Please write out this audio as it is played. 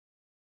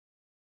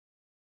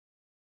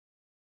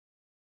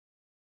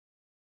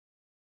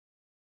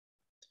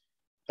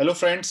Hello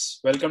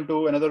friends, welcome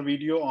to another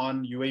video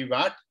on UAE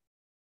VAT.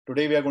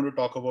 Today we are going to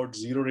talk about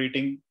zero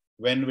rating,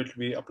 when will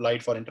be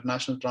applied for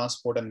international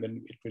transport and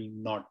when it will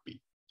not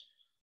be.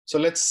 So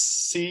let's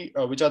see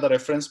which are the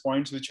reference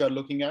points which we are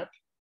looking at.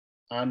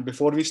 And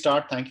before we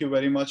start, thank you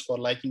very much for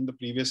liking the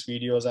previous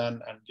videos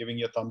and giving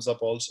your thumbs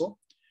up also.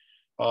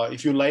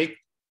 If you like,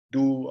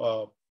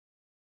 do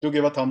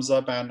give a thumbs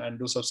up and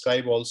do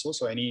subscribe also.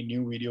 So any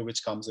new video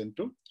which comes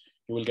into,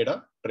 you will get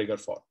a trigger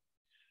for.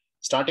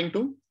 Starting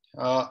to,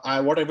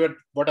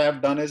 what I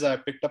have done is I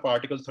picked up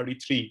Article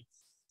 33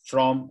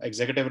 from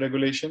Executive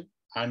Regulation,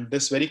 and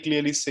this very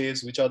clearly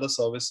says which are the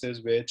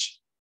services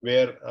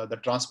where the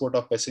transport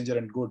of passenger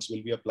and goods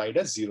will be applied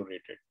as zero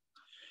rated.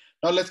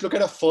 Now let's look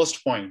at a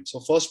first point. So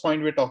first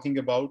point, we're talking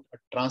about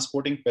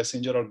transporting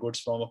passenger or goods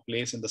from a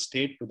place in the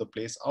state to the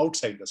place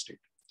outside the state.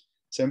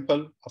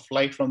 Simple, a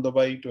flight from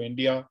Dubai to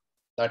India,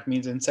 that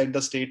means inside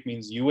the state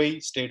means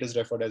UAE, state is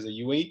referred as a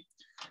UAE.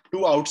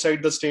 To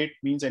outside the state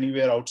means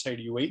anywhere outside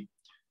UAE.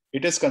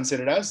 It is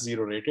considered as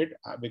zero rated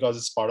because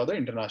it's part of the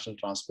international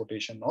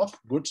transportation of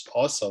goods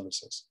or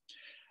services.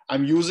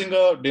 I'm using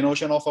a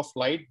denotation of a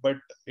flight, but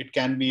it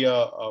can be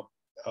a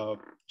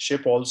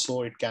ship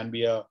also. It can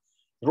be a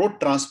road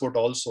transport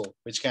also,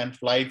 which can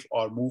fly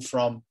or move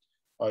from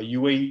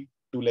UAE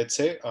to, let's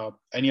say,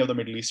 any of the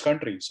Middle East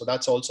countries. So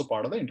that's also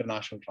part of the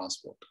international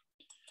transport.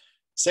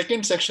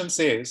 Second section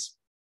says,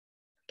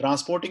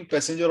 transporting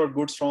passenger or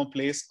goods from a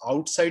place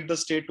outside the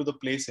state to the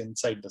place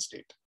inside the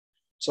state.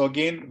 So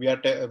again, we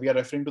are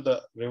referring to the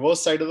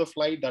reverse side of the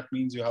flight. That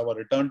means you have a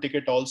return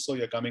ticket also.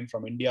 You're coming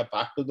from India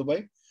back to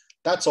Dubai.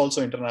 That's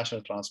also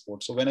international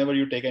transport. So whenever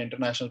you take an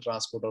international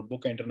transport or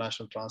book an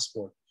international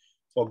transport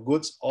for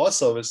goods or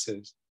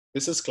services,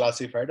 this is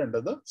classified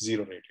under the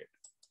zero rated.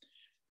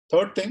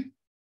 Third thing,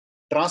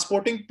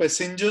 transporting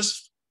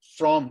passengers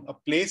from a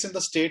place in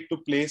the state to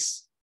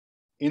place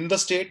in the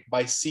state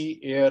by sea,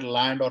 air,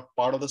 land, or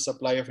part of the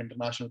supply of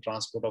international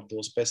transport of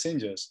those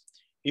passengers,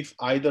 if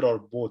either or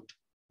both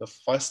the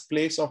first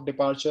place of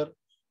departure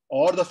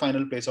or the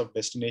final place of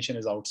destination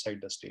is outside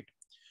the state.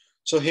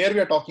 So here we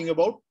are talking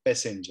about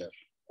passenger,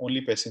 only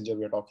passenger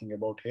we are talking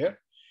about here.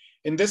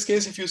 In this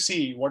case, if you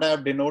see what I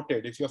have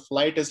denoted, if your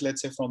flight is,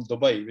 let's say, from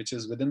Dubai, which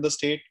is within the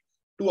state,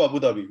 to Abu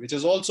Dhabi, which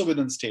is also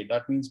within state,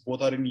 that means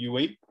both are in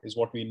UAE, is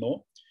what we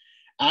know.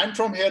 And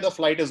from here, the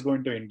flight is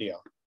going to India.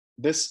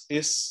 This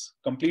is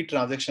complete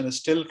transaction is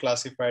still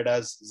classified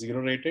as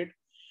zero rated.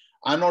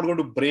 I'm not going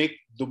to break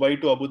Dubai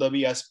to Abu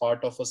Dhabi as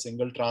part of a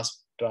single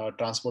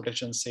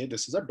transportation, say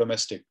this is a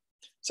domestic.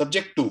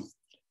 Subject 2,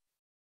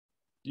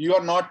 you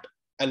are not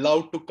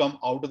allowed to come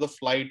out of the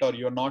flight, or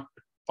you're not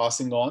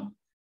passing on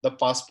the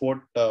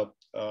passport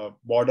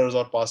borders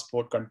or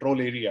passport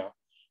control area.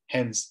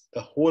 Hence,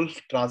 the whole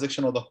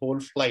transaction or the whole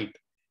flight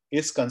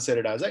is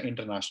considered as an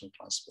international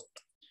transport.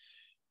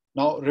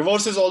 Now,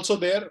 reverse is also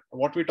there.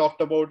 What we talked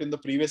about in the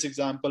previous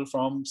example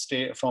from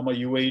a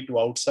UAE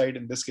to outside.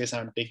 In this case,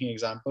 I'm taking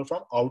example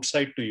from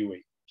outside to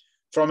UAE.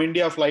 From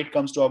India, flight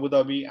comes to Abu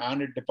Dhabi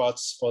and it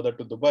departs further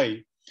to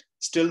Dubai.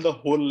 Still, the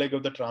whole leg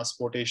of the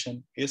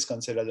transportation is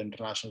considered as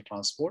international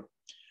transport.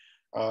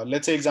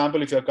 Let's say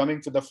example, if you're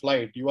coming for the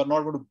flight, you are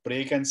not going to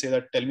break and say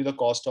that, tell me the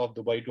cost of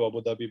Dubai to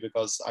Abu Dhabi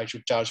because I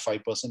should charge 5%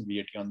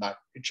 VAT on that.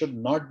 It should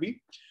not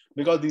be,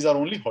 because these are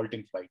only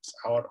halting flights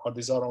or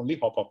these are only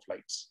hop-up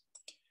flights.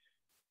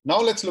 Now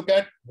let's look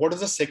at what is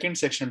the second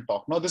section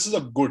talk. Now this is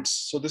a goods.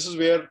 So this is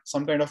where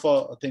some kind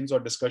of things or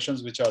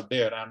discussions which are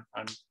there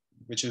and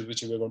which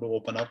we're going to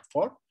open up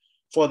for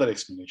further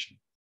explanation.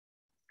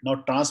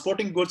 Now,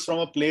 transporting goods from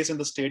a place in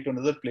the state to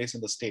another place in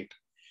the state,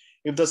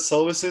 if the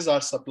services are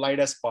supplied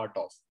as part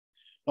of.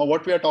 Now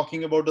what we are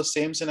talking about, the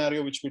same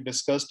scenario which we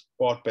discussed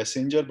for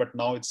passenger, but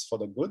now it's for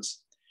the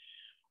goods.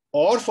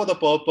 Or for the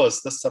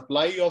purpose, the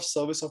supply of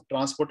service of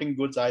transporting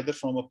goods either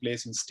from a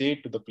place in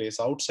state to the place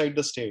outside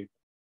the state,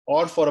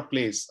 or for a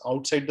place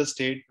outside the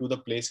state to the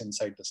place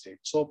inside the state.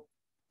 So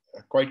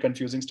quite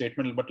confusing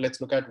statement, but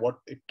let's look at what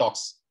it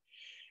talks.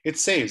 It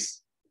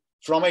says,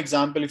 from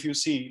example, if you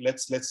see,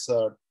 let's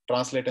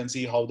translate and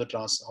see how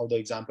the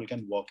example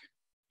can work.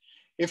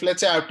 If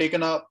let's say I've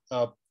taken a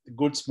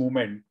goods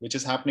movement which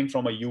is happening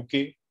from a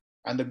UK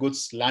and the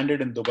goods landed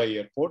in Dubai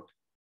airport,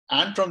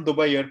 and from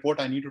Dubai airport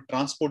I need to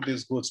transport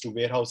these goods to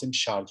warehouse in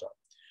Sharjah.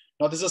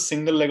 Now this is a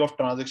single leg of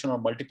transaction or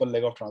multiple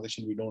leg of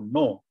transaction, we don't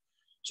know.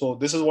 So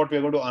this is what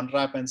we're going to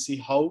unwrap and see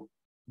how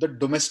the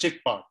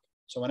domestic part.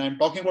 So when I'm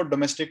talking about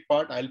domestic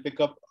part, I'll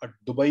pick up a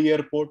Dubai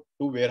airport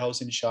to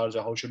warehouse in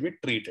Sharjah. How should we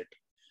treat it?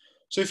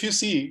 So if you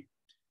see,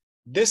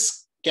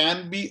 this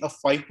can be a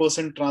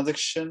 5%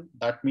 transaction.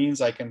 That means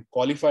I can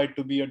qualify it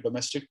to be a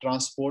domestic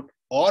transport,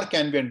 or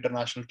can be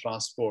international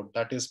transport.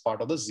 That is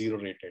part of the zero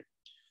rated.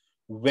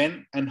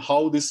 When and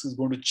how this is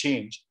going to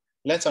change,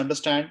 let's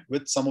understand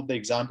with some of the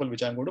example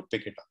which I'm going to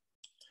pick it up.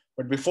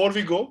 But before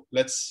we go,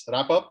 let's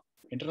wrap up.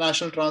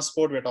 International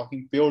transport, we're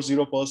talking pure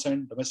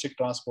 0%. Domestic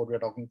transport, we're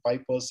talking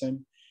 5%.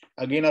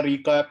 Again, a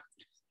recap,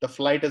 the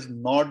flight is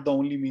not the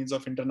only means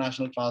of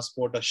international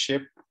transport. A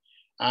ship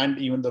and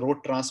even the road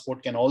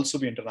transport can also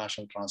be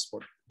international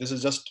transport. This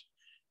is just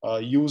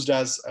used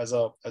as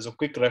a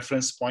quick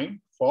reference point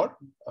for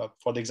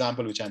the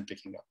example which I'm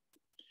picking up.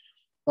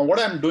 Now,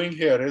 what I'm doing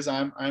here is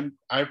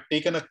I've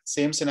taken a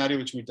same scenario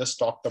which we just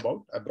talked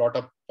about. I brought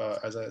up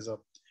as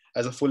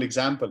a full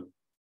example.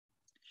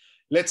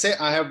 Let's say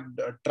I have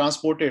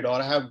transported, or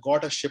I have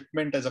got a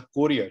shipment as a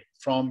courier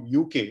from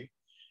UK,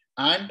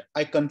 and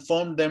I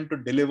confirmed them to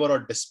deliver or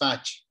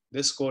dispatch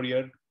this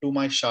courier to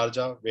my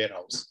Sharjah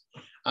warehouse.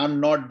 I'm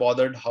not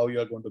bothered how you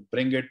are going to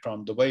bring it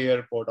from Dubai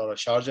airport or a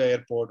Sharjah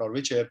airport or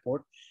which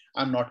airport.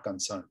 I'm not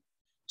concerned.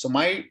 So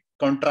my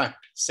contract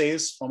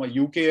says from a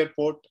UK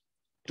airport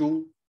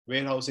to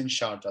warehouse in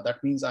Sharjah.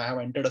 That means I have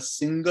entered a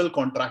single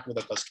contract with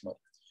a customer.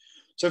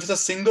 So if it's a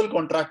single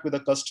contract with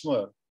a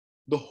customer,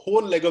 the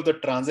whole leg of the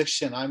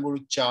transaction, I'm going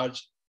to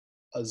charge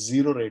a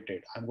zero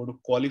rated. I'm going to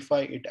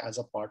qualify it as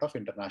a part of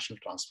international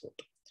transport.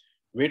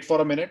 Wait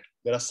for a minute.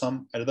 There are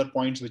some other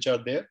points which are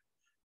there.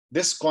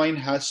 This coin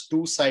has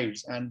two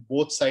sides and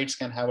both sides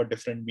can have a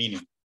different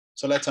meaning.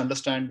 So let's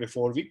understand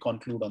before we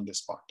conclude on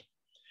this part.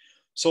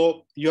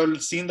 So you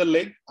have seen the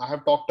leg. I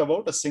have talked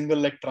about a single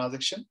leg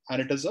transaction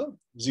and it is a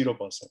 0%.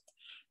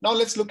 Now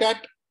let's look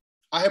at,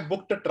 I have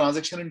booked a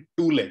transaction in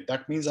two leg.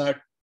 That means I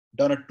have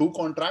done two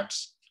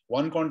contracts.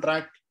 One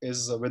contract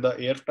is with the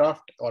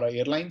aircraft or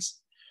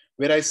airlines,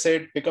 where I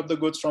said, pick up the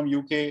goods from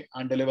UK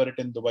and deliver it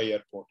in Dubai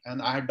airport.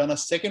 And I had done a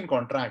second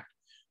contract,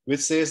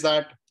 which says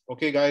that,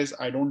 okay, guys,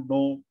 I don't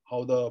know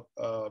how the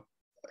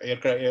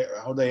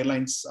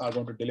airlines are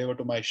going to deliver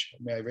to my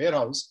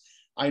warehouse.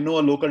 I know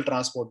a local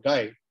transport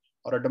guy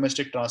or a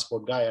domestic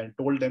transport guy, and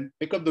told them,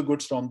 pick up the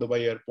goods from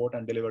Dubai airport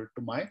and deliver it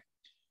to my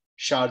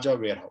Sharjah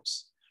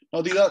warehouse.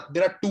 Now,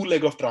 there are two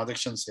leg of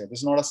transactions here. This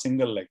is not a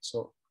single leg.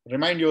 So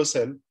remind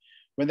yourself,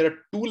 when there are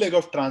two leg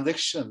of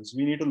transactions,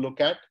 we need to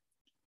look at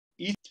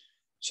each.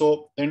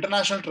 So the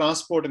international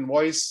transport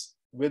invoice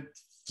with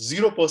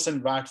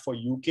 0% VAT for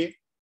UK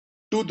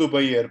to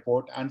Dubai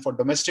airport, and for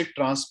domestic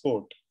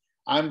transport,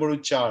 I'm going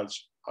to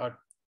charge a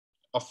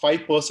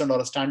 5% or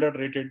a standard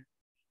rated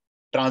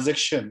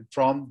transaction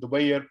from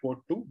Dubai airport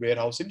to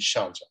warehouse in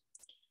Sharjah.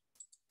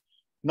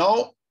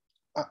 Now,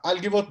 I'll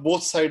give out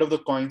both sides of the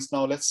coins.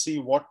 Now let's see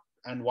what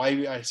and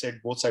why I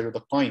said both sides of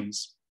the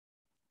coins.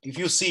 If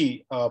you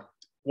see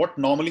what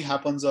normally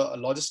happens, a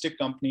logistic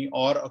company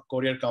or a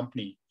courier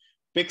company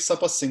picks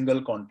up a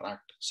single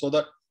contract. So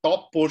the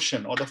top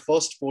portion or the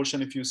first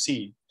portion, if you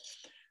see,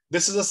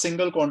 this is a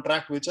single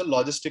contract which a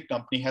logistic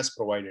company has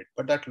provided,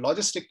 but that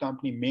logistic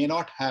company may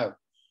not have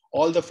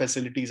all the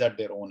facilities at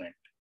their own end.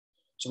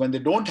 So when they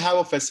don't have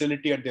a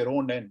facility at their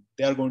own end,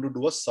 they are going to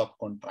do a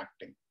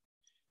subcontracting.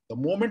 The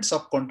moment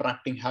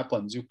subcontracting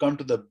happens, you come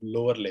to the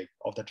lower leg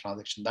of the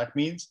transaction. That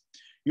means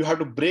you have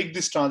to break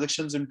these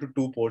transactions into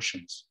two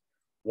portions.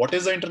 What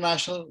is the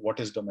international? What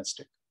is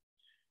domestic?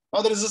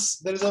 Now there is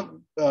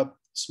a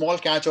small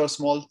catch or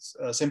small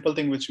simple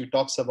thing which we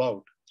talks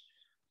about.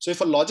 So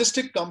if a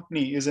logistic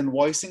company is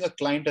invoicing a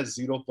client as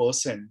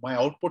 0%, my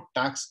output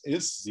tax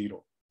is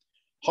 0.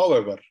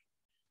 However,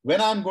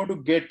 when I'm going to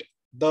get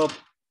the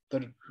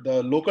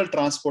local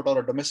transport or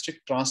a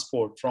domestic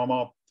transport from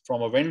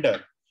a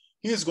vendor,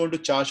 he is going to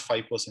charge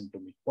 5% to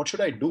me. What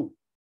should I do?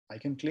 I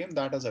can claim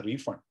that as a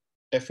refund,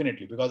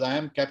 definitely, because I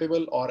am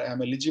capable or I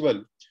am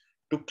eligible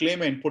to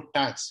claim an input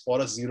tax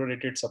for a zero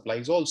rated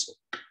supplies also.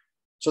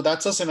 So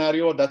that's a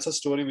scenario, that's a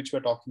story which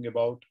we're talking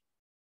about.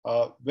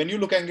 When you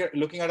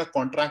looking at a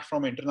contract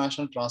from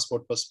international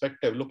transport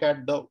perspective, look at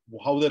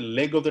how the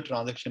leg of the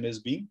transaction is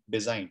being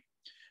designed.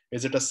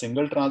 Is it a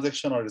single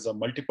transaction or is it a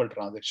multiple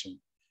transaction?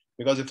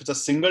 Because if it's a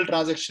single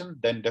transaction,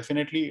 then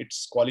definitely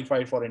it's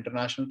qualified for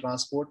international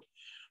transport.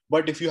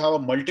 But if you have a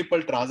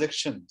multiple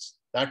transactions,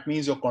 that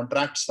means your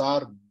contracts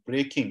are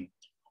breaking,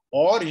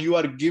 or you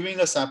are giving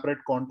a separate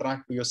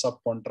contract to your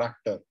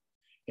subcontractor.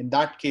 In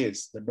that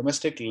case, the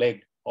domestic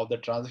leg of the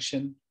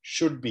transaction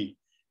should be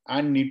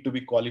and need to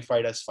be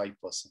qualified as 5%.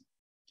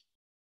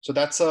 So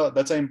that's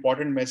an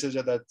important message.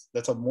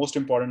 That's a most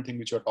important thing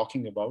which you're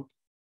talking about.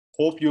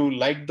 Hope you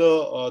like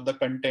the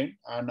content,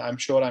 and I'm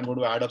sure I'm going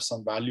to add up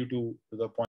some value to the point.